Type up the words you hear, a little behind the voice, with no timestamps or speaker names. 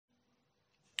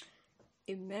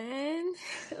Amen.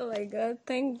 Oh my God.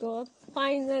 Thank God.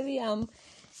 Finally, I'm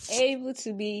able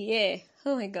to be here.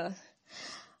 Oh my God.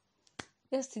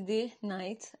 Yesterday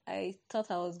night, I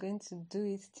thought I was going to do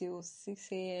it till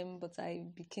 6 a.m., but I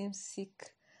became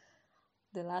sick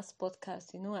the last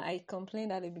podcast. I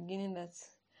complained at the beginning that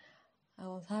I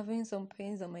was having some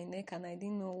pains on my neck and I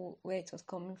didn't know where it was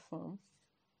coming from.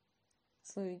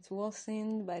 So it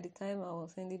worsened by the time I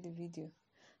was ending the video.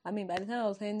 By the time I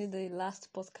was ending the last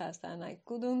podcast and I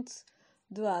couldn't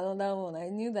do another one, I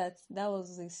knew that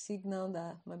was a signal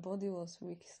that my body was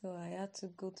weak. So I had to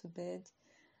go to bed,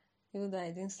 even though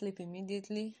I didn't sleep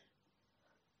immediately.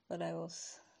 But I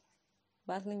was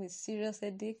battling with serious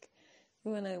headache.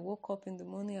 When I woke up in the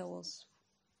morning, I was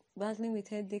battling with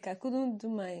headache. I couldn't do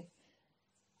my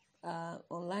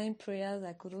online prayers.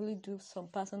 I could only do some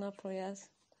personal prayers.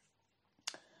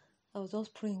 I was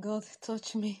just praying, God,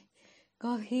 touch me.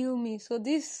 God, heal me. So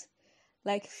this,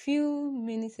 few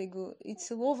minutes ago,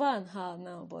 it's over an hour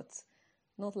now, but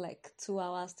not 2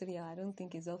 hours, 3 hours. I don't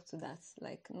think it's up to that.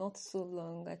 Not so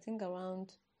long. I think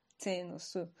around 10 or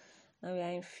so. And we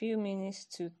are in few minutes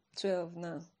to 12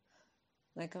 now.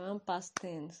 Around past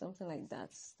 10, something like that.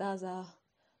 That's how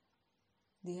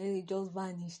the headache just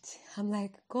vanished. I'm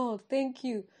like, God, thank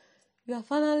you. You have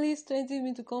finally strengthened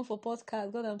me to come for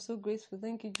podcast. God, I'm so grateful.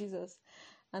 Thank you, Jesus.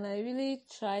 And I really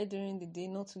try during the day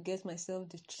not to get myself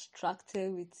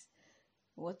distracted with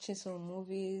watching some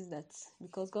movies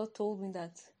because God told me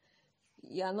that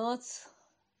you are not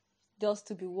just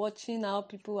to be watching how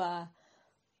people are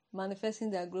manifesting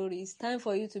their glory. It's time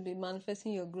for you to be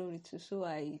manifesting your glory too. So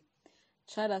I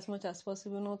tried as much as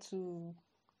possible not to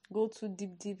go too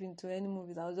deep into any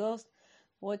movies. I was just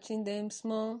watching them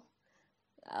small.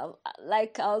 I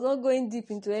was not going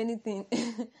deep into anything.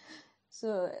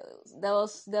 So there were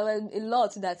a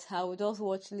lot that I would just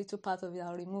watch little part of it.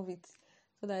 I'll remove it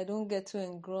so that I don't get too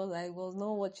engrossed. I was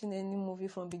not watching any movie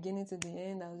from beginning to the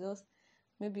end. I was just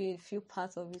maybe a few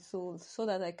parts of it so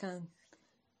that I can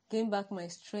gain back my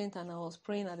strength. And I was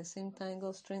praying at the same time.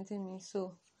 God strengthened me.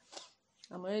 So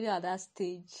I'm already at that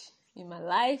stage in my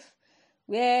life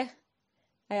where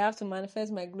I have to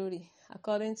manifest my glory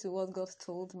according to what God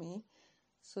told me.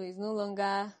 So it's no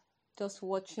longer just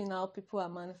watching how people are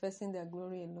manifesting their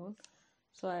glory alone.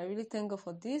 So I really thank God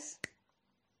for this.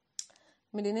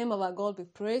 May the name of our God be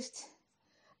praised.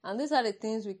 And these are the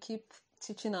things we keep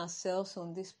teaching ourselves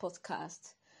on this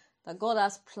podcast, that God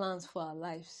has plans for our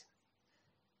lives.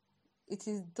 It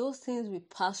is those things we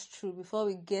pass through before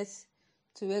we get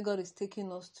to where God is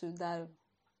taking us to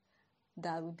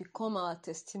that will become our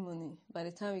testimony by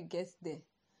the time we get there.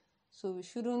 So we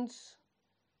shouldn't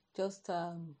just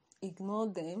ignore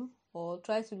them or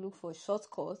try to look for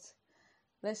shortcuts.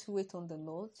 Let's wait on the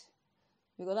Lord,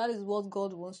 because that is what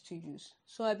God wants to use.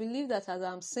 So I believe that as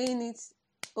I'm saying it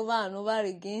over and over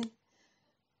again,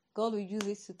 God will use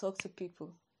it to talk to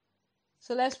people.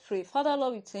 So let's pray. Father,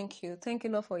 Lord, we thank you. Thank you,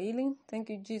 Lord, for healing. Thank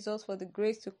you, Jesus, for the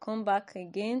grace to come back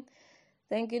again.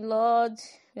 Thank you, Lord.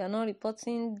 We are not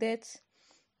reporting death.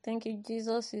 Thank you,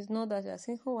 Jesus. It's not that you are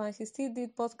saying, and she still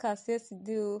did podcast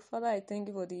yesterday. Father, I thank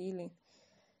you for the healing.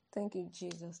 Thank you,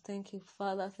 Jesus. Thank you,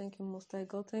 Father. Thank you, Most High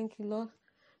God. Thank you, Lord.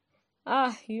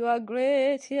 You are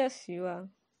great. Yes, you are.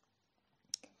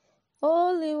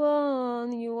 Holy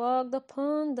One, you walked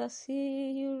upon the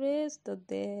sea. You raised the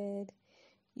dead.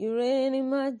 You reign in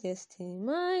majesty.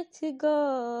 Mighty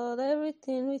God,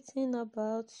 everything written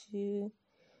about you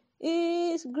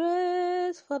is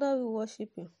great. Father, we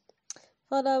worship you.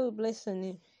 Father, we bless your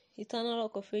name. Eternal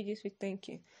Rock of Ages, we thank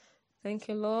you. Thank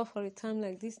you, Lord, for a time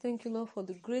like this. Thank you, Lord, for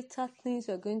the greater things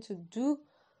you're going to do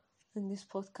in this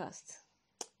podcast.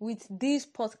 With this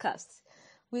podcast,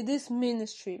 with this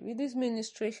ministry, with these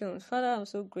ministrations. Father, I'm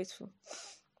so grateful.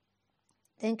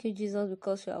 Thank you, Jesus,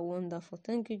 because you are wonderful.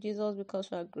 Thank you, Jesus,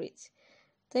 because you are great.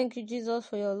 Thank you, Jesus,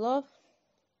 for your love.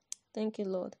 Thank you,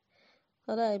 Lord.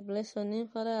 Father, I bless your name.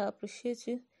 Father, I appreciate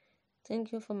you.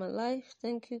 Thank you for my life.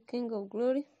 Thank you, King of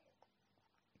Glory.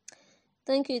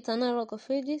 Thank you, Eternal Rock of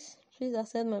Ages. Please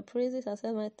accept my praises,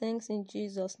 accept my thanks in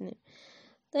Jesus' name.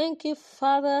 Thank you,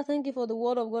 Father. Thank you for the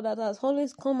word of God that has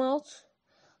always come out,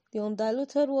 the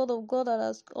undiluted word of God that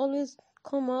has always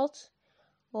come out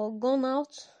or gone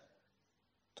out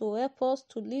to help us,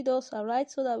 to lead us aright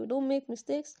so that we don't make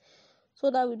mistakes, so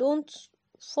that we don't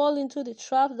fall into the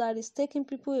trap that is taking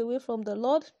people away from the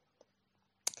Lord.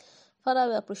 Father,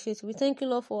 we appreciate you. We thank you,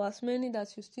 Lord, for as many that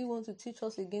you still want to teach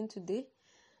us again today.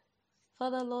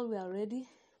 Father, Lord, we are ready.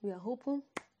 We are open.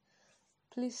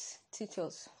 Please teach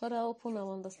us. Father, open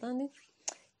our understanding.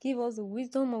 Give us the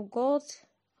wisdom of God.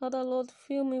 Father, Lord,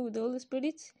 fill me with the Holy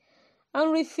Spirit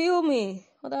and refill me.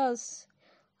 Father, as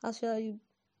As you are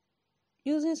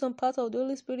using some part of the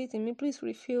Holy Spirit in me, please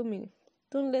refill me.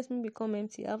 Don't let me become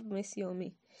empty. Have mercy on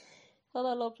me.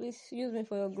 Father, Lord, please use me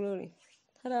for your glory.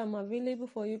 Father, I'm available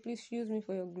for you. Please use me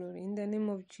for your glory. In the name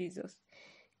of Jesus.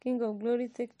 King of glory,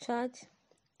 take charge.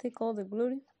 Take all the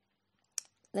glory.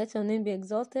 Let your name be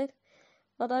exalted.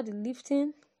 Father, the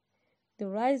lifting, the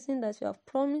rising that you have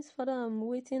promised. Father, I'm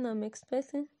waiting. I'm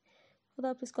expecting.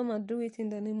 Father, please come and do it in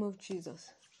the name of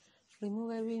Jesus.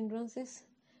 Remove every hindrances,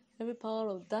 every power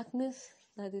of darkness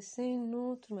that is saying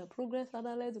no to my progress.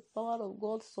 Father, let the power of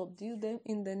God subdue them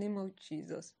in the name of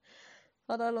Jesus.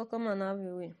 Father, Lord, come and have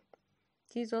your way.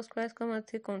 Jesus Christ, come and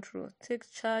take control.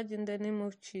 Take charge in the name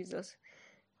of Jesus.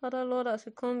 Father, Lord, as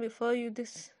we come before you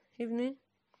this evening,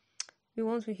 we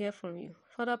want to hear from you.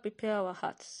 Father, prepare our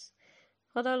hearts.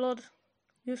 Father, Lord,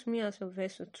 use me as your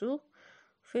vessel too.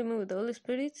 Fill me with the Holy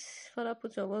Spirit. Father,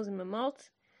 put your words in my mouth.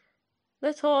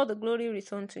 Let all the glory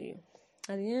return to you.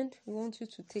 At the end, we want you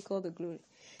to take all the glory.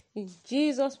 In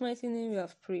Jesus' mighty name we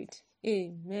have prayed.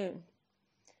 Amen.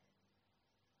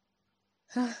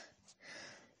 I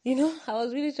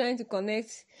was really trying to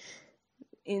connect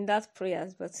in that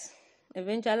prayers, but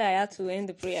eventually I had to end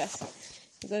the prayers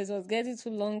because it was getting too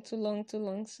long.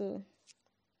 So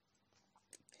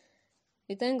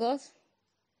we thank God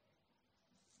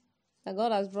that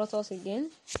God has brought us again.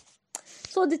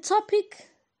 So the topic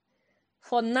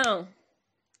for now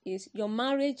is your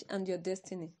marriage and your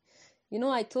destiny.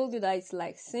 I told you that it's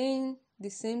like saying the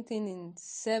same thing in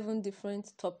 7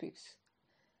 different topics.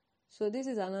 So this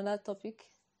is another topic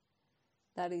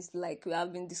that is like we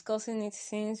have been discussing it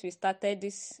since we started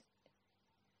this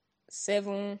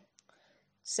 7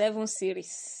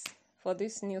 series for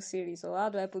this new series. Or how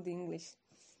do I put the English?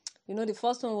 The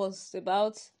first one was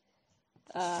about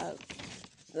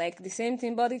like the same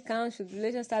thing, body count, should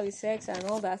relations start with sex and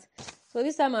all that. So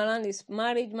this time around is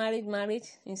marriage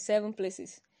in 7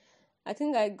 places. I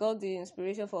think I got the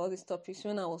inspiration for all these topics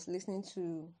when I was listening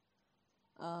to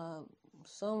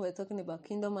some were talking about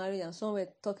kingdom marriage and some were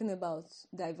talking about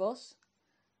divorce,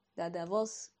 their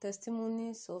divorce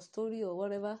testimonies or story or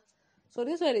whatever. So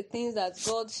these were the things that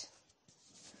God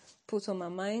put on my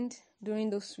mind during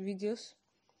those videos.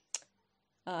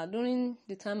 During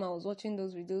the time I was watching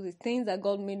those videos, the things that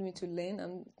God made me to learn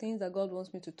and things that God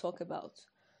wants me to talk about.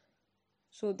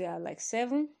 So there are like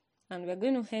 7, and we're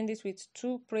going to end it with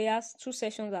 2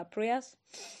 sessions of prayers.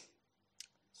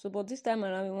 So, but this time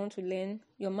around, we want to learn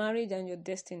your marriage and your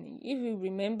destiny. If you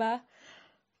remember,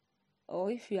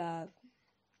 or if you are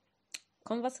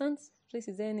conversant, please,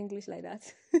 is there in English like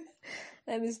that?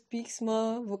 Let me speak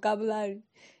small vocabulary.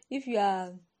 If you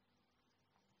are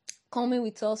coming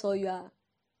with us, or you are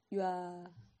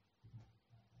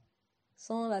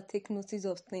someone that takes notice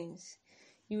of things,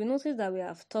 you will notice that we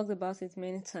have talked about it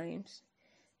many times,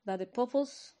 that the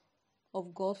purpose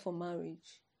of God for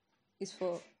marriage is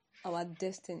for our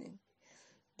destiny.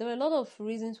 There are a lot of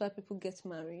reasons why people get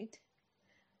married,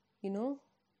 and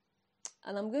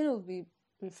I'm going to be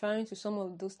referring to some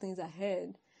of those things I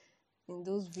heard in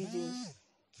those videos.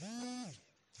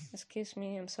 Excuse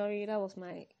me, I'm sorry, that was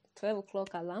my 12 o'clock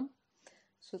alarm.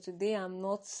 So today I'm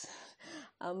not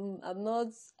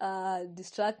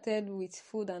distracted with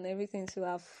food and everything.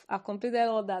 So I've completed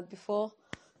all that before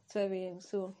 12 a.m.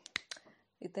 So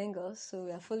we thank God. So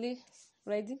we are fully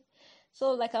ready.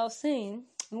 So like I was saying,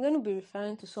 I'm going to be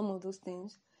referring to some of those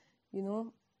things.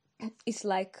 It's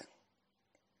like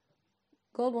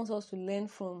God wants us to learn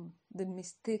from the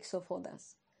mistakes of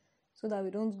others so that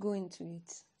we don't go into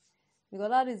it. Because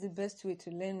that is the best way to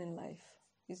learn in life.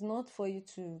 It's not for you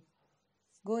to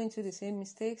go into the same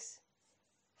mistakes,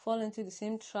 fall into the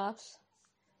same traps,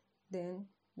 then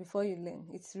before you learn.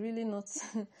 It's really not,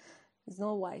 it's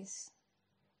not wise.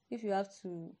 If you have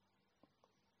to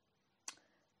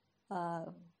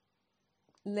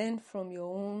learn from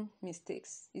your own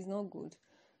mistakes, it's not good.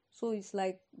 So it's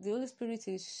like the Holy Spirit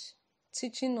is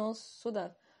teaching us so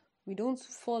that we don't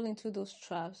fall into those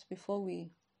traps before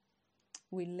we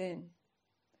learn.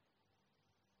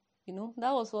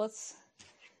 That was what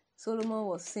Solomon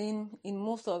was saying in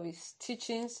most of his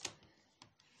teachings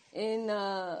in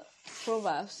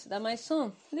Proverbs, that my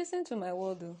son, listen to my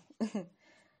word though.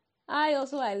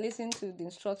 I listen to the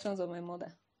instructions of my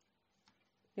mother.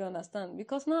 You understand?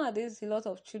 Because nowadays a lot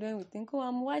of children will think, oh,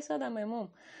 I'm wiser than my mom.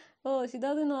 Oh, she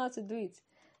doesn't know how to do it.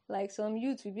 Like some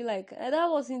youth will be like, that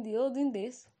was in the olden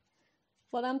days.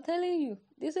 But I'm telling you,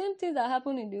 the same thing that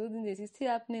happened in the olden days is still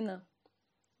happening now.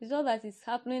 It's just that it's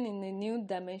happening in a new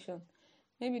dimension.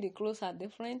 Maybe the clothes are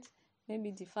different.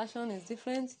 Maybe the fashion is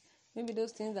different. Maybe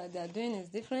those things that they are doing is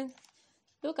different.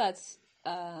 Look at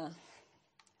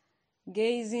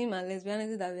gayism and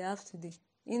lesbianism that we have today.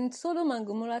 In Sodom and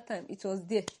Gomorrah time, it was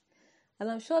there. And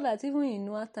I'm sure that even in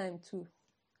Noah time too,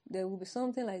 there will be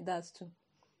something like that too.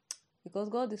 Because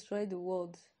God destroyed the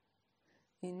world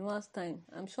in Noah's time.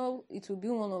 I'm sure it will be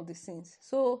one of the sins.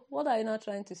 So what are you now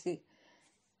trying to say?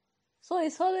 So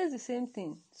it's always the same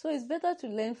thing. So it's better to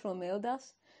learn from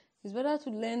elders. It's better to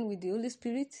learn with the Holy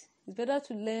Spirit. It's better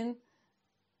to learn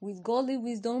with godly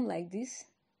wisdom like this.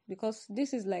 Because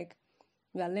this is like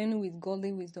we are learning with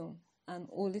godly wisdom and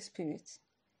Holy Spirit.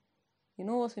 You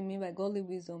know what we mean by godly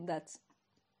wisdom? That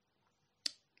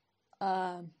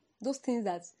those things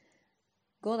that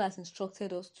God has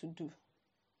instructed us to do.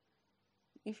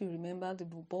 If you remember the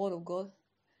word of God,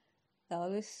 that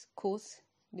always quotes,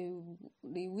 the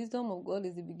wisdom of God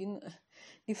is the beginning.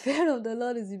 The fear of the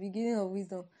Lord is the beginning of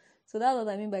wisdom. So that's what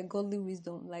I mean by godly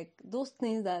wisdom. Like those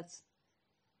things that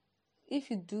if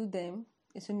you do them,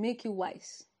 it will make you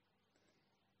wise.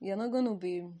 You're not going to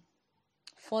be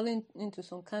falling into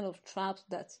some kind of traps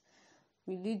that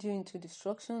will lead you into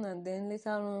destruction, and then later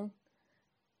on,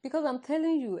 because I'm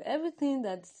telling you, everything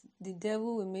that the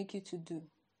devil will make you to do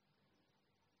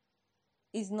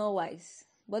is not wise.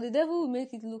 But the devil will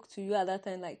make it look to you at that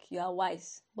time like you are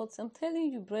wise. But I'm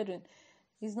telling you, brethren,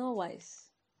 it's not wise.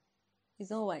 It's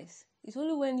not wise. It's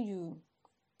only when you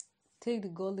take the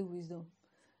godly wisdom.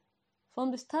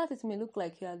 From the start, it may look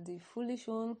like you are the foolish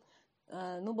one.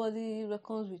 Nobody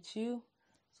reckons with you.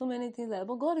 So many things like that.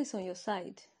 But God is on your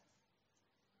side.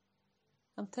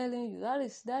 I'm telling you, that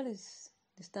is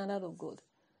the standard of God.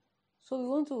 So we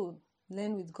want to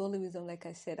learn with godly wisdom, like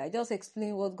I said. I just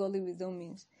explained what godly wisdom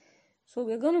means. So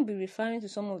we're going to be referring to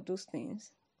some of those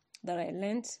things that I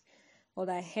learned or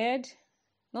that I heard.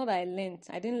 Not that I learned.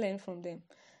 I didn't learn from them.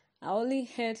 I only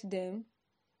heard them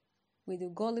with the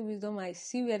godly wisdom. I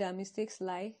see where their mistakes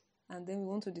lie, and then we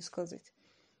want to discuss it.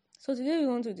 So today we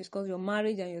want to discuss your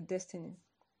marriage and your destiny.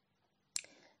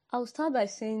 I'll start by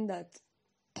saying that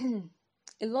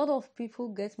a lot of people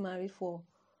get married for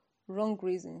wrong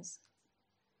reasons.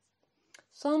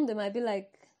 Some, they might be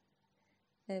like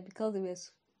because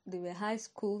they were high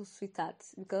school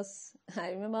sweethearts. Because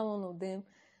I remember one of them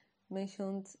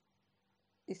mentioned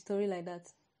a story like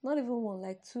that. Not even one,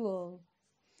 like two or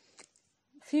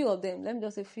few of them. Let me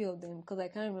just say few of them, because I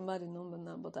can't remember the number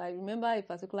now. But I remember a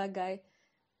particular guy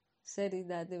said it,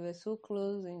 that they were so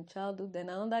close in childhood. Then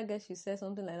another girl, she said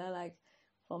something like that, like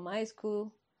from high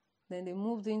school. Then they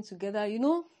moved in together. You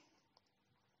know,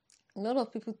 a lot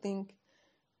of people think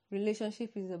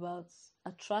relationship is about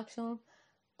attraction.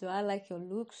 Do I like your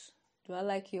looks? Do I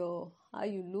like how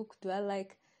you look? Do I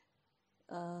like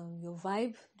your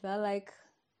vibe? Do I like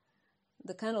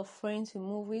the kind of friends you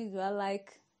move with? Do I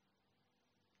like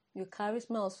your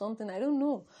charisma or something? I don't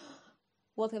know.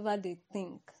 Whatever they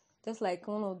think. Just like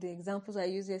one of the examples I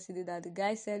used yesterday, that the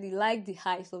guy said he liked the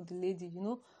eyes of the lady, you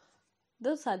know.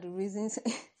 Those are the reasons.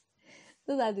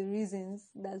 Those are the reasons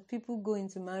that people go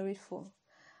into marriage for.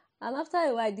 And after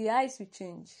a while, the eyes will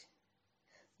change.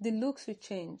 The looks will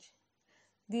change.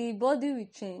 The body will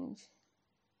change.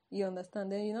 You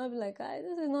understand? Then you know, be like,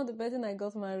 this is not the person I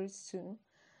got married to.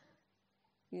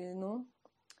 You know?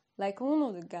 Like one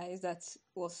of the guys that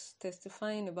was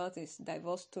testifying about his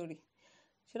divorce story.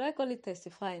 Should I call it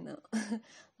testify now?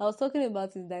 I was talking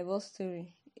about his divorce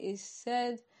story. He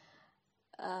said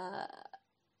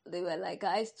they were like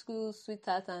high school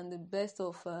sweetheart and the best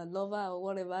of lover or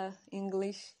whatever,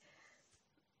 English.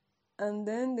 And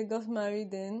then they got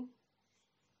married. Then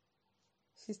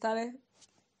she started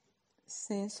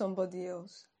seeing somebody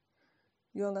else.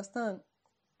 You understand?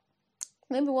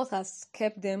 Maybe what has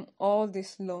kept them all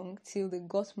this long till they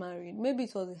got married, maybe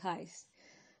it was the eyes.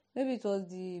 Maybe it was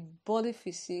the body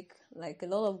physique. Like a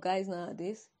lot of guys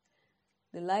nowadays,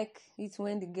 they like it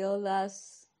when the girl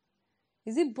has,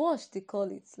 is it bush they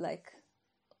call it? Like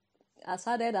has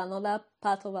added another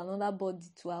part of another body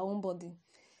to her own body.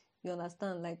 You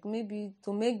understand? Like maybe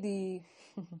to make the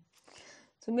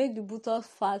to make the buttocks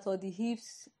fat or the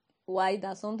hips wide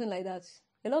or something like that.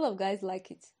 A lot of guys like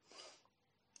it.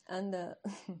 And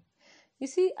you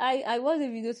see, I watched a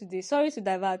video today. Sorry to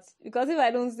divert, because if I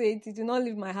don't say it, it will not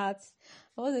leave my heart.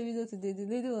 I watched a video today. The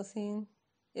lady was saying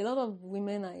a lot of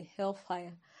women are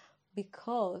hellfire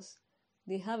because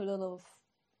they have a lot of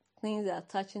things that are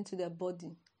attaching to their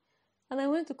body. And I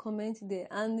went to comment there,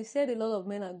 and they said a lot of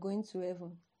men are going to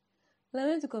heaven. And I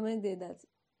went to comment there that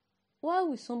why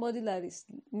would somebody that is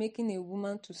making a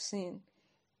woman to sin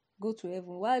go to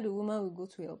heaven? Why the woman will go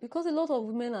to hell? Because a lot of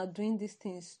women are doing these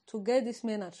things to get these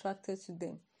men attracted to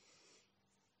them.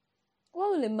 Why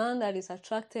will a man that is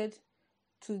attracted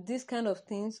to this kind of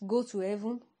things go to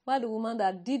heaven, while the woman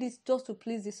that did it just to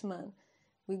please this man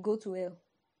will go to hell?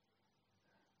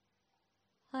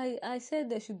 I said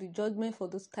there should be judgment for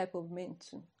those type of men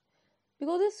too.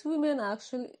 Because these women are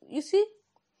actually, you see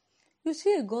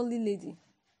a godly lady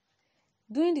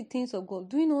doing the things of God,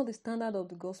 doing all the standard of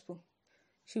the gospel.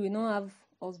 She will not have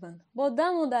husband. But that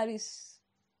one that is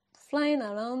flying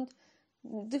around,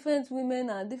 different women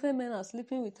and different men are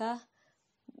sleeping with her,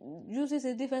 uses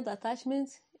a different attachment.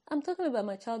 I'm talking about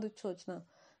my childhood church now.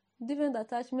 Different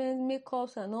attachments,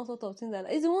 makeups, and all sorts of things like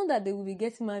that. It's the one that they will be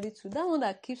getting married to. That one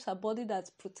that keeps her body, that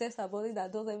protects her body,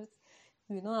 that does everything.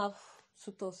 We don't have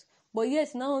suitors. But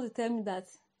yes, now want to tell me that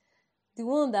the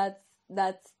one that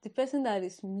the person that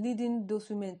is leading those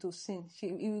women to sin,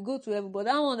 he will go to heaven. But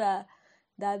that one that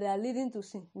they are leading to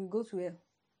sin will go to hell.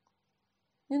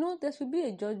 You know, there should be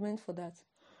a judgment for that.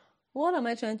 What am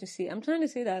I trying to say? I'm trying to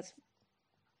say that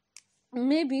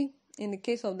maybe in the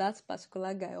case of that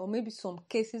particular guy, or maybe some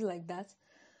cases like that,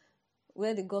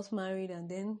 where they got married and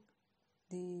then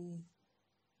the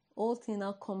whole thing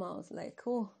now come out like,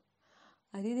 oh,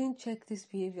 I didn't check this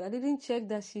behavior. I didn't check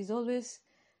that she's always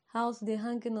house they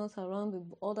hanging out around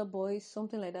with other boys,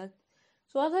 something like that.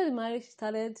 So after the marriage, she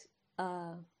started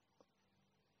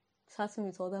chatting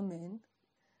with other men,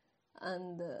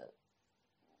 and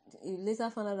he later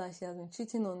found out that she has been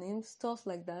cheating on him, stuff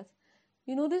like that.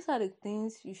 You know, these are the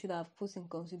things you should have put in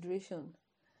consideration.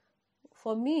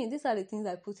 For me, these are the things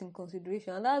I put in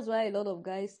consideration, and that's why a lot of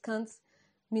guys can't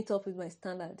meet up with my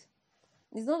standard.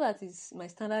 It's not that my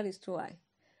standard is too high,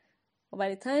 but by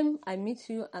the time I meet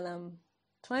you and I'm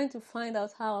trying to find out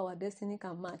how our destiny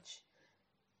can match,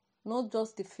 not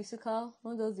just the physical,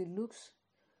 not just the looks.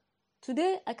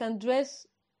 Today I can dress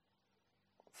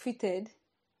fitted,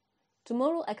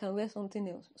 tomorrow I can wear something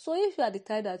else. So if you are the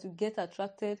type that you get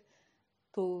attracted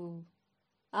to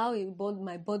how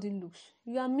my body looks,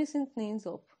 you are missing things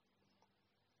up.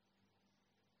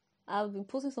 I've been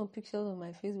posting some pictures on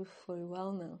my Facebook for a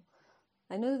while now.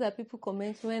 I notice that people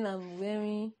comment when I'm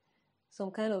wearing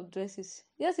some kind of dresses.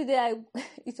 Yesterday,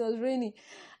 it was raining.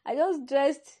 I just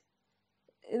dressed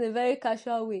in a very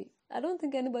casual way. I don't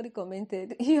think anybody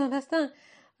commented. You understand?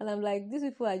 And I'm like, these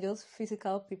people are just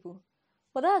physical people.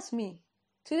 But that's me.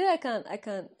 Today I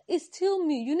can. It's still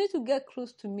me. You need to get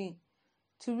close to me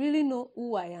to really know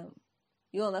who I am.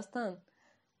 You understand?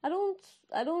 I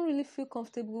don't really feel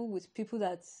comfortable with people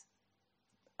that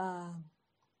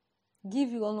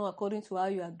give you honor according to how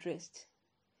you are dressed.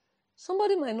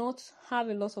 Somebody might not have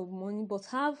a lot of money, but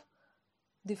have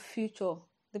the future.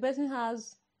 The person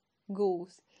has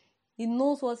goals. He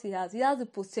knows what he has. He has the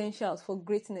potential for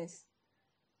greatness.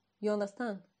 You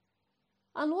understand?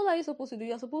 And what are you supposed to do?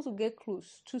 You're supposed to get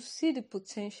close to see the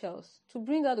potentials, to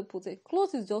bring out the potential.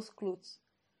 Clothes is just clothes.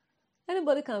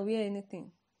 Anybody can wear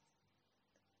anything.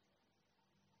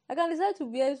 I can decide to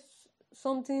wear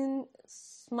something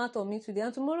smart on me today,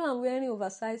 and tomorrow I'm wearing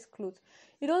oversized clothes.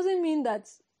 It doesn't mean that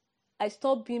I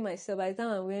stop being myself by the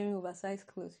time I'm wearing oversized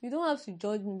clothes. You don't have to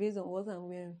judge me based on what I'm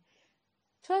wearing.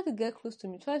 Try to get close to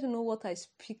me. Try to know what I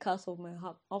speak out of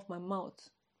my mouth.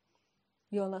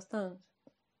 You understand?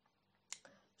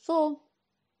 So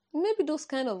maybe those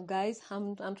kind of guys,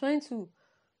 I'm trying to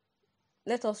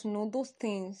let us know those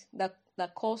things that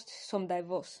caused some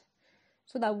divorce,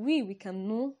 so that we can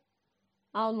know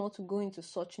how not to go into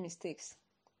such mistakes.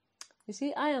 You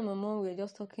see, I and my mom, we were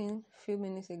just talking a few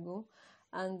minutes ago,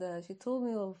 and she told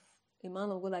me of a man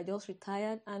of God that just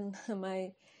retired, and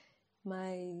my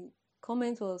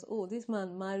comment was, oh, this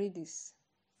man married his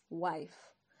wife,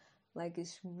 like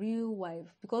his real wife,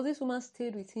 because this woman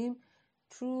stayed with him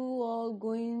through all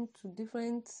going to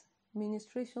different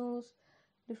ministrations,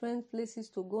 different places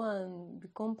to go and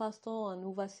become pastor and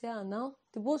overseer, and now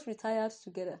they both retired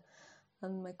together.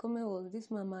 And my comment was,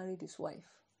 this man married his wife.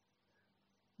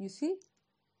 You see,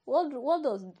 what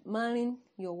does marrying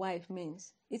your wife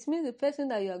means? It means the person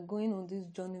that you are going on this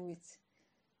journey with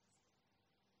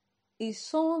is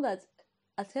someone that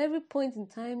at every point in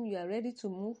time you are ready to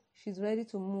move, she's ready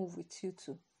to move with you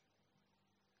too.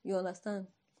 You understand?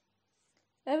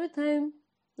 Every time,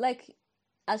 like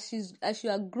as you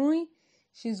are growing,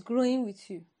 she's growing with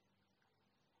you.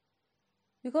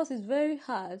 Because it's very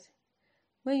hard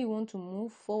when you want to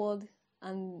move forward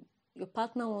and your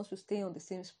partner wants to stay on the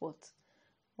same spot.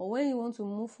 Or when you want to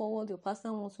move forward, your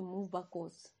partner wants to move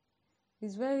backwards.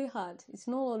 It's very hard. It's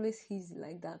not always easy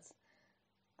like that.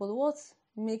 But what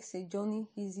makes a journey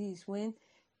easy is when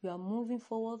you are moving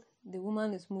forward, the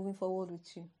woman is moving forward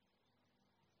with you.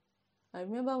 I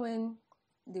remember when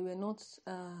they were not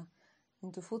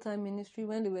into full-time ministry,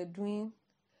 when they were doing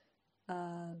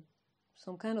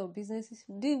some kind of businesses,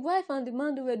 the wife and the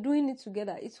man, they were doing it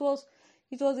together. It was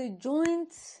a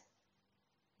joint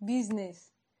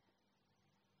business.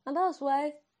 And that's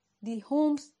why the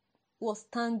home was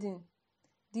standing.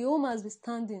 The home has been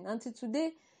standing until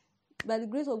today. By the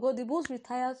grace of God, they both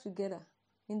retired together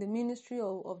in the ministry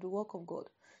of the work of God.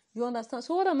 You understand?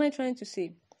 So what am I trying to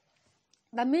say?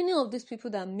 That many of these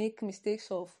people that make mistakes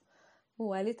of,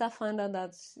 oh, I later found out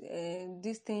that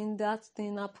this thing, that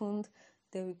thing happened,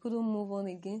 then we couldn't move on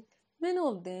again. Many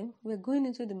of them were going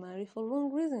into the marriage for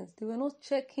wrong reasons. They were not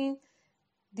checking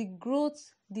the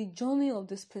growth, the journey of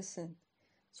this person.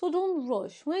 So don't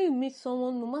rush. When you meet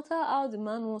someone, no matter how the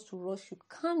man wants to rush you,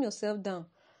 calm yourself down.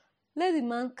 Let the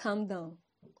man calm down.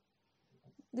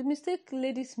 The mistake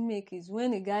ladies make is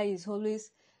when a guy is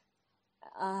always,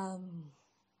 I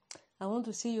want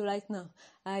to see you right now.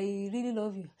 I really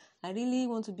love you. I really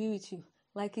want to be with you.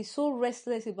 Like he's so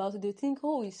restless about it. They think,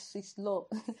 oh, it's love.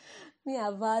 Me,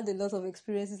 I've had a lot of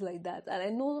experiences like that. And I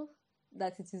know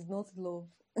that it is not love.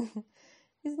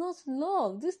 It's not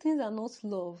love. These things are not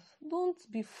love.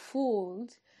 Don't be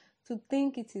fooled to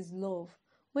think it is love.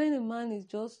 When a man is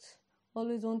just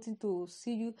always wanting to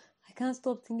see you, I can't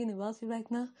stop thinking about you right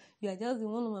now. You are just the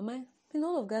one on my mind. A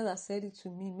lot of guys have said it to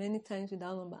me many times with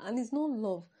that number. And it's not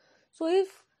love. So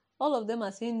if all of them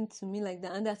are saying it to me like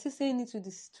that, and they're still saying it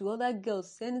to other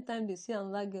girls anytime they see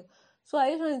another girl, so are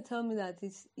you trying to tell me that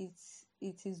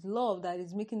it is love that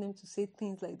is making them to say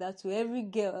things like that to every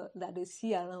girl that they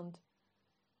see around?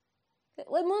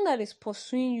 When one that is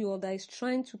pursuing you or that is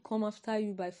trying to come after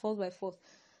you by force,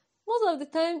 most of the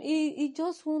time he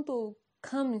just want to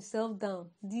calm himself down.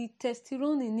 The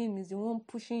testosterone in him is the one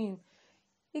pushing him.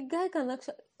 The guy can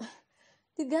actually,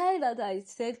 the guy that I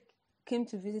said came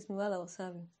to visit me while I was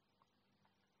serving,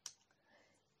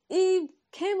 he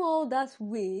came all that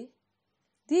way,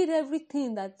 did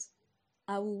everything that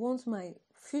I would want my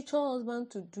future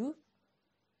husband to do.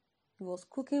 He was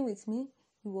cooking with me.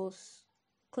 He was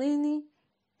cleaning,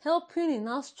 helping in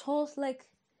house chores. Like,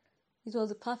 it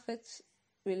was a perfect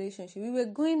relationship. We were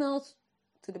going out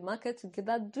to the market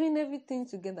together, doing everything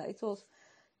together. It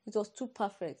was too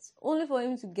perfect. Only for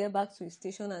him to get back to his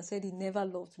station and said he never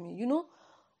loved me. You know,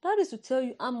 that is to tell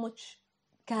you how much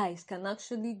guys can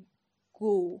actually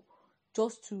go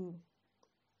just to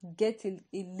get a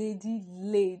lady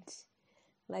laid.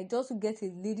 Like, just to get a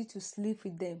lady to sleep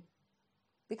with them.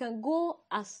 They can go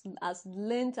as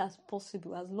length as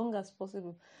possible, as long as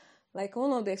possible. Like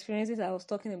one of the experiences I was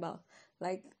talking about.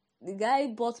 Like, the guy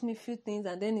bought me a few things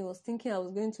and then he was thinking I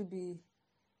was going to be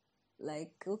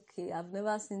like, okay, I've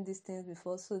never seen these things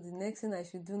before, so the next thing I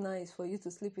should do now is for you to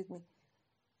sleep with me.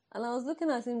 And I was looking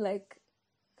at him like,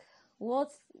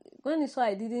 what? When he saw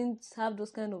I didn't have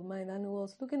those kind of mind, and he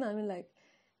was looking at me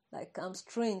like I'm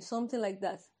strange, something like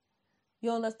that.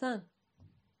 You understand?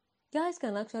 Guys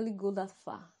can actually go that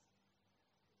far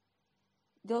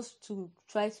just to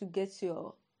try to get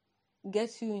you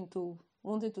into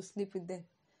wanting to sleep with them.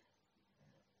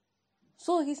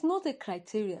 So it's not a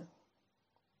criteria.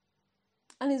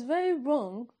 And it's very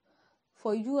wrong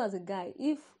for you as a guy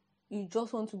if you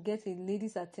just want to get a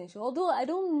lady's attention. Although I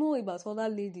don't know about other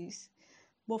ladies,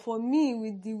 but for me,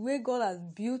 with the way God has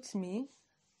built me,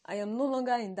 I am no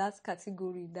longer in that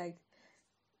category.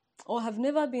 Or have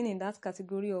never been in that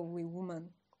category of a woman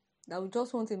that would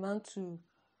just want a man to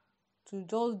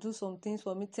just do some things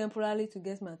for me temporarily to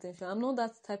get my attention. I'm not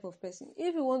that type of person.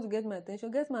 If you want to get my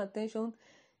attention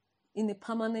in a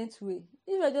permanent way.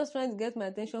 If you're just trying to get my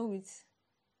attention with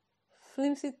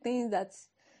flimsy things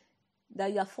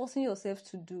that you are forcing yourself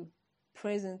to do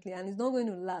presently and it's not going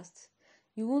to last,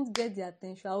 you won't get the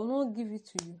attention. I will not give it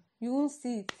to you. You won't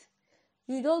see it.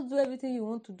 You just do everything you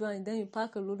want to do and then you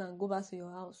pack a load and go back to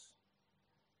your house.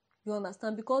 You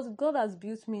understand? Because God has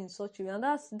built me in such a way. And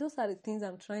those are the things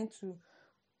I'm trying to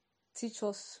teach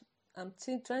us. I'm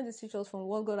trying to teach us from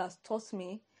what God has taught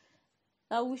me.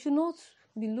 That we should not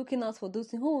be looking out for those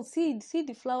things. Oh, see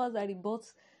the flowers that he bought.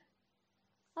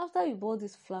 After you bought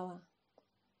this flower,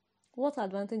 what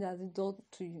advantage has it done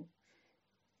to you?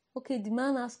 Okay, the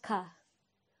man has car.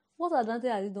 What advantage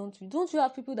has it done to you? Don't you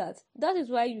have people that is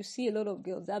why you see a lot of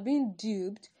girls that are being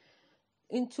duped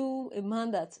into a man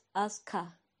that has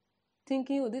car,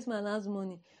 thinking, oh, this man has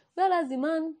money. Whereas the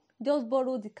man just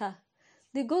borrowed the car.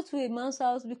 They go to a man's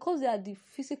house because they are the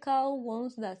physical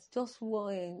ones that just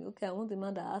want, okay, I want the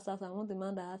man that has house, I want the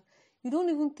man that has. You don't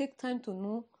even take time to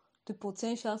know the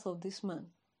potentials of this man.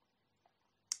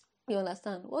 You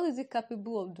understand? What is he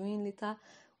capable of doing later?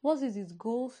 What is his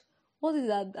goals? What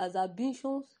is his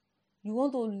ambitions? You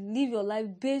want to live your life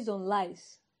based on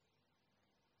lies.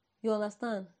 You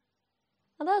understand?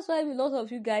 And that's why a lot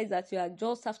of you guys that you are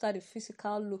just after the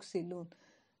physical looks alone.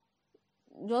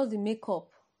 Just the makeup.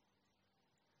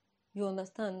 You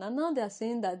understand? And now they are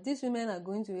saying that these women are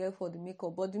going to hell for the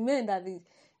makeup. But the men that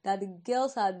that the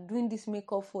girls are doing this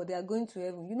makeup for, they are going to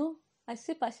heaven. You know, I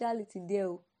see partiality there.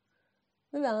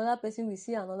 Maybe another person will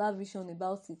see another vision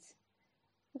about it.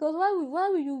 Because why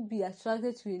will you be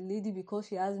attracted to a lady because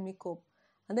she has makeup,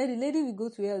 and then the lady will go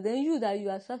to hell? Then you that you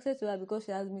are attracted to her because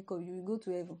she has makeup, you will go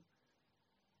to heaven.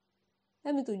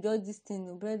 Let me to judge this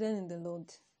thing, brethren in the Lord.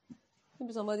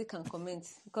 Maybe somebody can comment,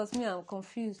 because me, I'm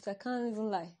confused. I can't even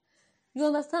lie. You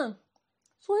understand?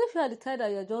 So if you are the type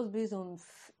that you're just based on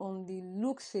the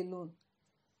looks alone,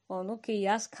 on okay, he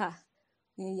has car,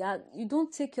 you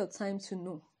don't take your time to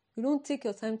know. You don't take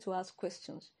your time to ask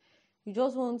questions. You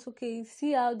just want, okay,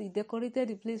 see how they decorated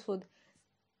the place for.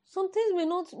 Some things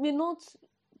may not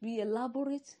be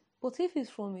elaborate, but if it's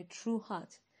from a true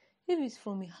heart, if it's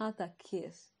from a heart that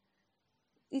cares,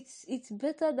 it's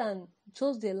better than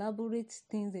just the elaborate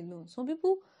things alone. Some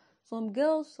people, some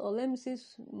girls, or let me say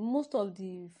most of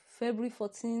the February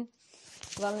 14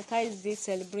 Valentine's Day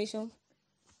celebration,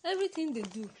 everything they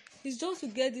do is just to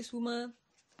get this woman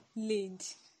laid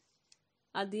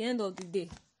at the end of the day.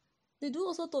 They do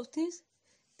all sorts of things.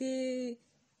 They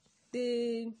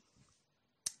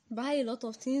buy a lot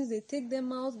of things. They take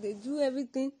them out. They do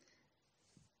everything.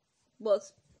 But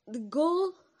the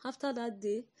goal after that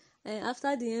day, and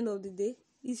after the end of the day,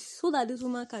 is so that this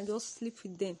woman can just sleep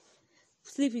with them,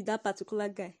 sleep with that particular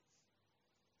guy.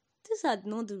 These are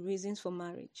not the reasons for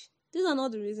marriage. These are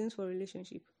not the reasons for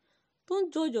relationship.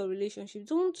 Don't judge your relationship.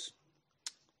 Don't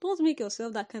make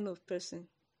yourself that kind of person.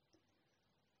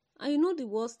 And you know the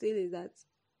worst thing is that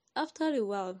after a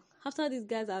while, after these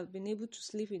guys have been able to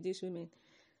sleep with these women,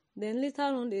 then later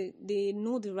on they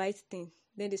know the right thing.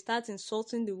 Then they start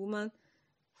insulting the woman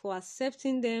for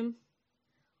accepting them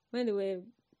when they were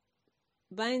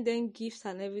buying them gifts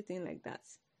and everything like that.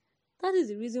 That is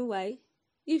the reason why,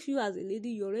 if you as a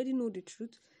lady, you already know the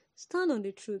truth, stand on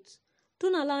the truth.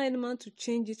 Don't allow any man to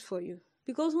change it for you.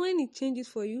 Because when he changes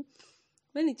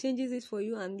it for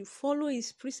you and you follow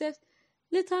his precepts,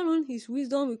 later on his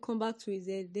wisdom will come back to his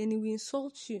head. Then he will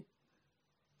insult you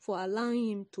for allowing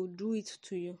him to do it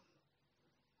to you.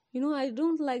 You know, I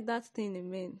don't like that thing in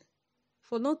men.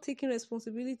 For not taking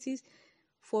responsibilities,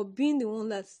 for being the one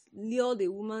that lured a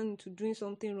woman into doing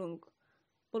something wrong.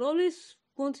 But always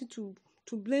wanting to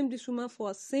blame this woman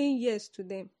for saying yes to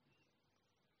them.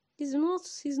 He's not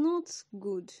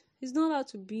good. He's not how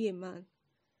to be a man.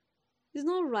 It's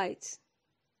not right.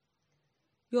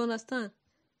 You understand?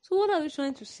 So what are we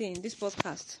trying to say in this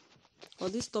podcast or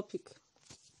this topic?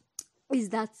 Is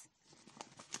that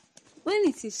when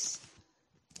it is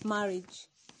marriage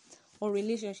or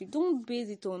relationship, don't base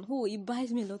it on, oh, he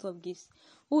buys me a lot of gifts.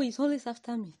 Oh, he's always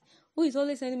after me. Oh, he's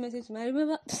always sending messages to me. I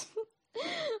remember,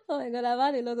 oh my God, I've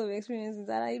had a lot of experiences.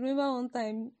 And I remember one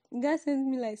time, the guy sent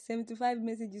me like 75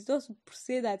 messages just to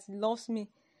say that he loves me.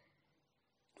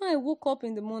 I woke up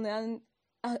in the morning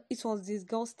and it was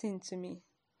disgusting to me.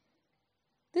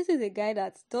 This is a guy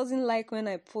that doesn't like when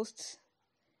I post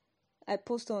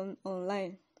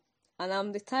online. And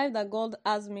I'm the type that God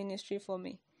has ministry for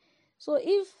me. So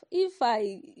if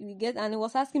I get, and he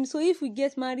was asking me, so if we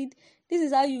get married, this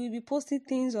is how you will be posting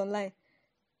things online.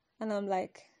 And I'm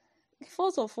like,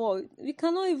 first of all, we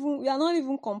are not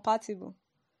even compatible.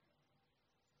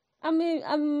 All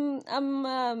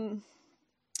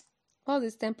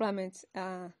this temperament,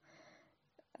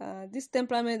 this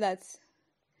temperament that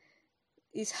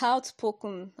is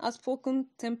outspoken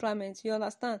temperament, you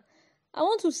understand? I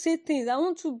want to say things, I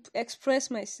want to express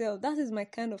myself. That is my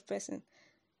kind of person.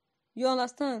 You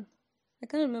understand? I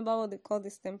can't remember what they call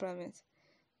this temperament.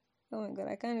 Oh my God,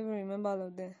 I can't even remember all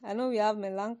of them. I know we have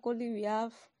melancholy, we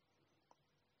have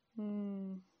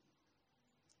I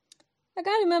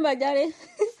can't remember, Jare.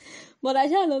 But I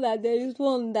shall know that there is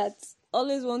one that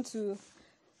always want to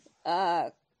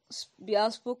be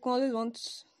outspoken, always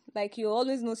want, like, you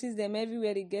always notice them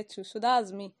everywhere they get to. So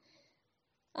that's me.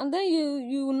 And then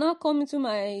you now come into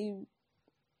my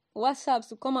WhatsApp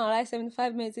to come and write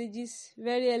 75 messages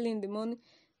very early in the morning.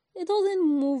 It doesn't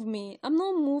move me. I'm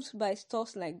not moved by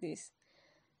stuff like this.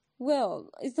 Well,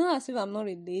 it's not as if I'm not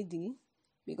a lady.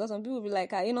 Because some people will be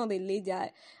like, are you not a lady?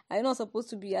 Are you not supposed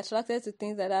to be attracted to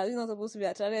things like that? Are you not supposed to be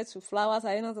attracted to flowers?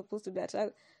 Are you not supposed to be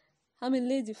attracted? I'm a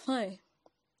lady, fine.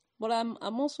 But I'm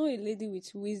also a lady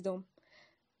with wisdom.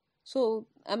 So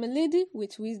I'm a lady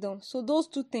with wisdom. So those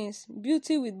two things,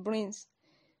 beauty with brains.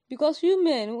 Because you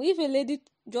men, if a lady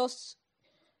just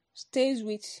stays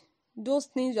with those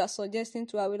things you are suggesting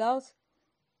to her without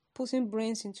putting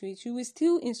brains into it, you will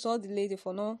still insult the lady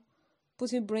for not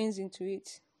putting brains into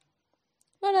it.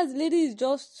 Whereas the lady is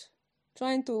just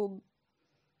trying to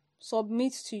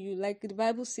submit to you, like the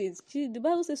Bible says. The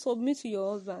Bible says submit to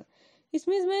your husband. It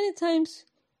means many times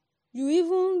you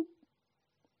even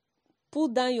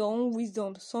put down your own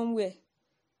wisdom somewhere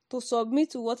to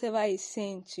submit to whatever he's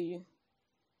saying to you.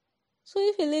 So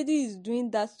if a lady is doing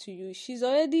that to you, she's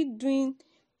already doing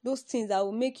those things that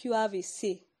will make you have a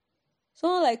say.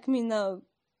 Someone like me now,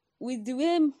 with the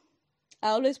way I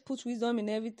always put wisdom in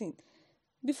everything,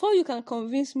 before you can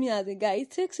convince me as a guy,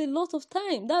 it takes a lot of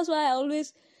time. That's why I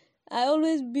always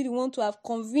be the one to have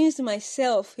convinced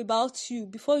myself about you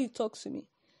before you talk to me.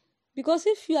 Because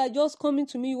if you are just coming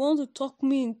to me, you want to talk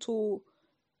me into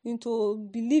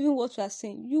believing what you are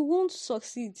saying, you won't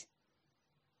succeed.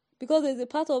 Because there's a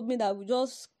part of me that will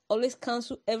just always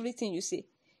cancel everything you say.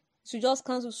 To just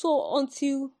cancel. So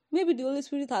until maybe the Holy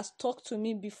Spirit has talked to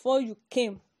me before you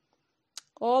came,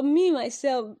 or me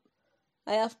myself,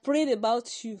 I have prayed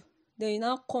about you, then you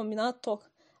now come, you now talk.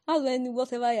 That's when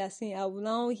whatever you are saying, I will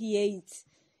now hear it.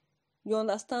 You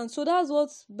understand? So that's what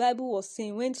Bible was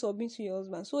saying when submit to your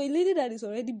husband. So a lady that is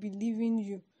already believing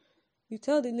you, you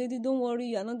tell the lady, don't worry,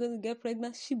 you are not going to get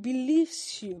pregnant. She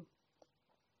believes you.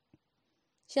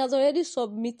 She has already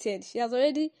submitted. She has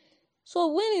already...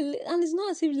 So and it's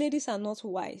not as if ladies are not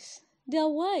wise. They are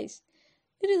wise.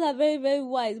 Ladies are very, very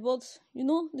wise. But,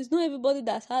 there's not everybody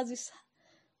that has this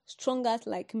strong heart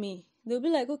like me. They'll be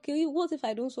like, okay, what if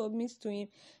I don't submit to him?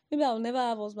 Maybe I'll never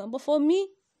have a husband. But for me,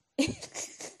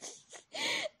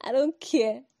 I don't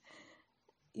care.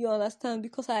 You understand?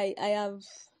 Because I have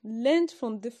learned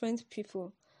from different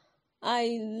people.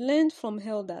 I learned from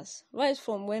elders right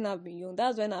from when I've been young.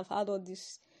 That's when I've had all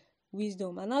this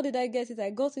wisdom. And how did I get it?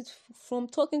 I got it from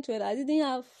talking to elders. I didn't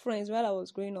have friends while I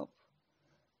was growing up.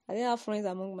 I didn't have friends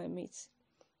among my mates.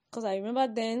 Because I remember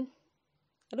then,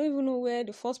 I don't even know where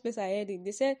the first place I heard it.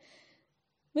 They said,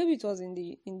 maybe it was in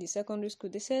the secondary school.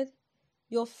 They said,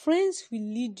 your friends will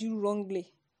lead you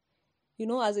wrongly.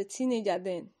 As a teenager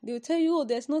then. They will tell you, oh,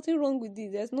 there's nothing wrong with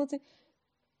this. There's nothing.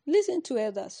 Listen to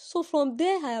elders. So from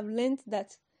there, I have learned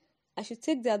that I should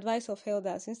take the advice of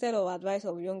elders instead of advice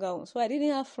of younger ones. So I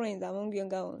didn't have friends among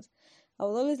younger ones. I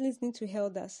was always listening to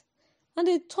elders. And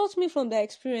they taught me from their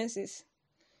experiences.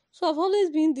 So I've always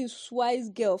been this wise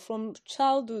girl from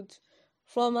childhood,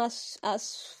 from as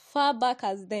far back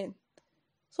as then.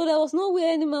 So there was no way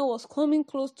any man was coming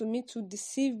close to me to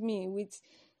deceive me with,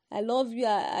 I love you,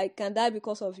 I can die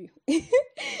because of you.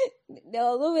 There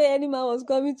was no way any man was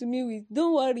coming to me with,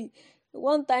 don't worry,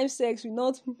 one time sex will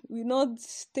not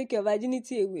take your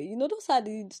virginity away. Those are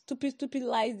the stupid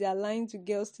lies they are lying to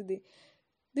girls today.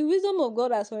 The wisdom of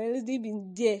God has already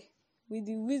been there with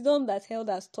the wisdom that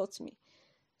elders taught me.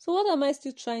 So what am I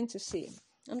still trying to say?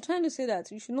 I'm trying to say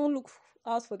that you should not look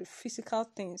out for the physical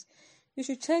things. You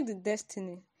should check the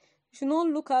destiny. You should not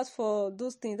look out for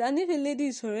those things. And if a lady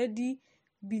is already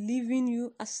believing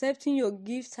you, accepting your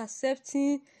gifts,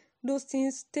 accepting those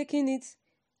things, taking it,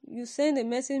 you send a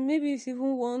message, maybe it's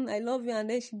even one, I love you, and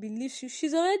then she believes you,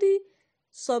 she's already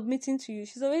submitting to you.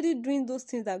 She's already doing those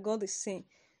things that God is saying.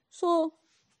 So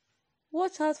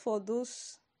watch out for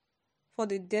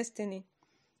the destiny.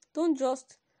 Don't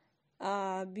just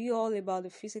be all about the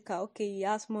physical. Okay, he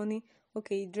has money.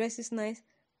 Okay, he dresses nice.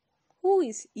 Who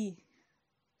is he?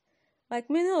 Like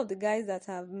many of the guys that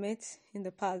I've met in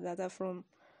the past that are from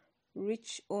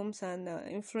rich homes and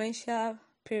influential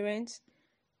parents,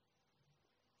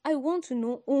 I want to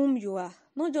know whom you are,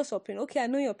 not just your parents. Okay, I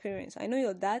know your parents, I know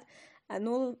your dad, I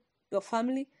know your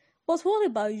family, but what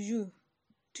about you?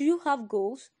 Do you have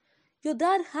goals? Your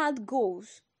dad had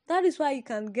goals. That is why he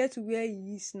can get to where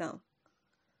he is now.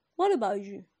 What about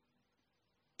you?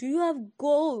 Do you have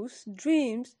goals,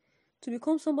 dreams to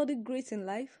become somebody great in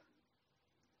life?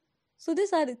 So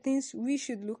these are the things we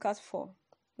should look out for.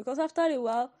 Because after a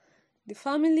while, the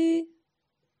family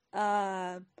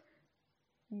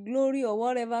glory or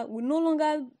whatever will no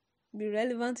longer be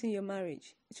relevant in your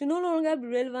marriage. It will no longer be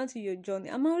relevant in your journey.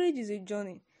 A marriage is a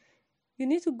journey. You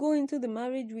need to go into the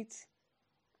marriage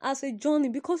as a journey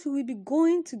because you will be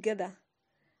going together.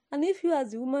 And if you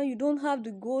as a woman, you don't have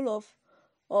the goal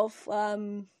of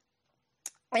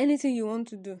anything you want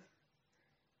to do,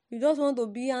 you just want to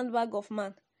be handbag of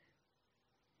man,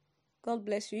 God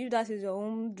bless you. If that is your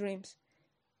own dreams,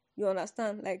 you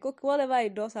understand? Like, okay, whatever he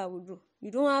does, I will do.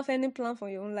 You don't have any plan for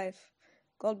your own life.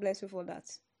 God bless you for that.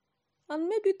 And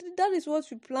maybe that is what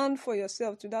you planned for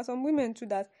yourself too. There's some women too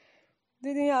that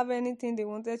didn't have anything they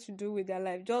wanted to do with their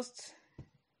life. Just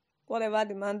whatever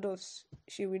the man does,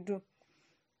 she will do.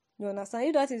 You understand?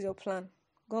 If that is your plan,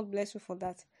 God bless you for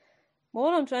that. But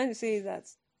what I'm trying to say is that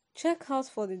check out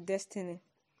for the destiny.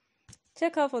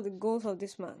 Check out for the goals of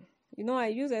this man. I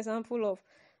use the example of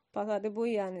Pastor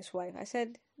Adeboye and his wife. I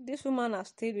said, this woman has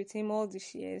stayed with him all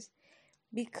these years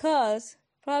because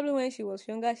probably when she was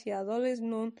younger, she has always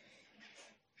known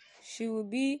she will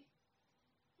be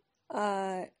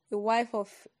a wife of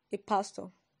a pastor.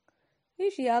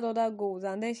 If she had other goals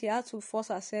and then she had to force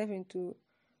herself into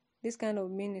this kind of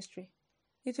ministry,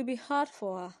 it will be hard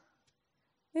for her.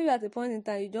 Maybe at a point in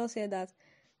time you just said that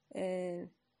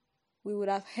we would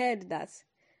have heard that,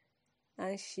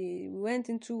 and she went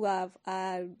into her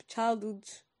childhood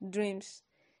dreams,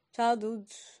 childhood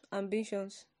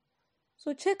ambitions.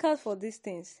 So check out for these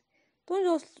things. Don't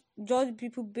just judge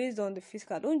people based on the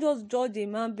physical. Don't just judge a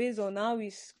man based on how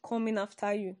he's coming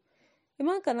after you. A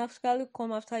man can actually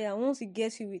come after you, and once he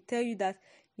gets you, he will tell you that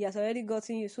he has already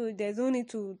gotten you, so there's no need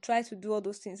to try to do all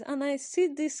those things. And I see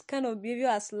this kind of behavior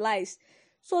as lies.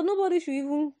 So nobody should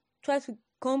even try to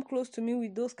come close to me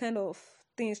with those kind of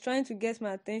things, trying to get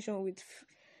my attention with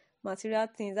material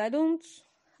things. I don't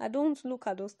look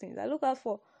at those things. I look out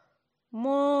for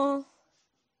more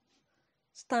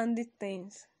standard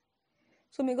things.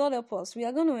 So may God help us. We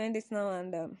are going to end it now,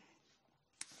 and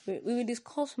we will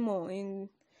discuss more in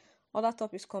other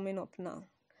topics coming up now.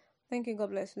 Thank you. God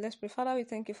bless you. Let's pray. Father, we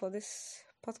thank you for this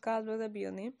podcast. Blessed be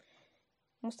your name.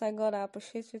 Most High God, I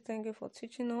appreciate you. Thank you for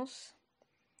teaching us.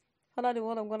 Father, the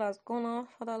word of God has gone out.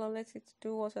 Father, Lord, let it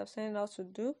do what you have sent it out to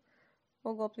do.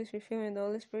 Oh God, please refill me with the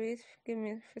Holy Spirit. Give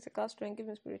me physical strength. Give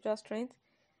me spiritual strength.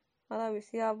 Father, we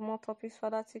still have more topics.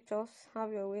 Father, teach us.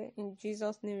 Have your way. In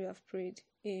Jesus' name we have prayed.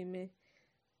 Amen.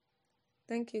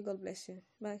 Thank you. God bless you.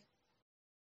 Bye.